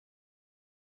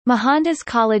Mohandas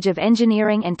College of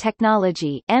Engineering and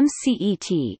Technology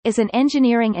 (MCET) is an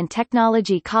engineering and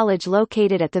technology college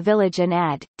located at the village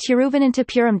Anad,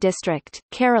 Thiruvananthapuram district,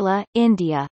 Kerala,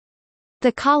 India.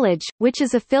 The college, which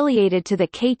is affiliated to the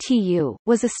KTU,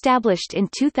 was established in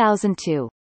 2002.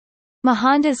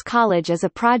 Mohandas College is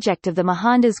a project of the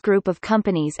Mohandas Group of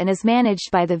Companies and is managed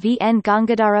by the V. N.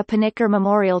 Gangadhara Panikkar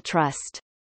Memorial Trust.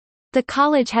 The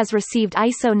college has received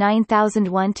ISO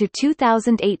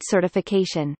 9001-2008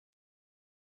 certification.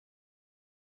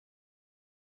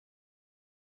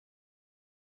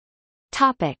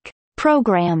 Topic: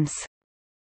 Programs.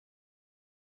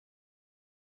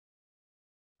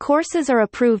 Courses are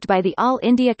approved by the All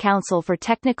India Council for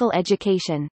Technical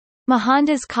Education.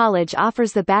 Mohandas College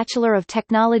offers the Bachelor of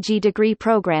Technology degree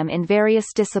program in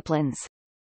various disciplines.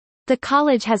 The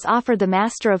college has offered the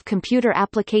Master of Computer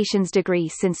Applications degree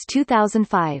since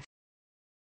 2005.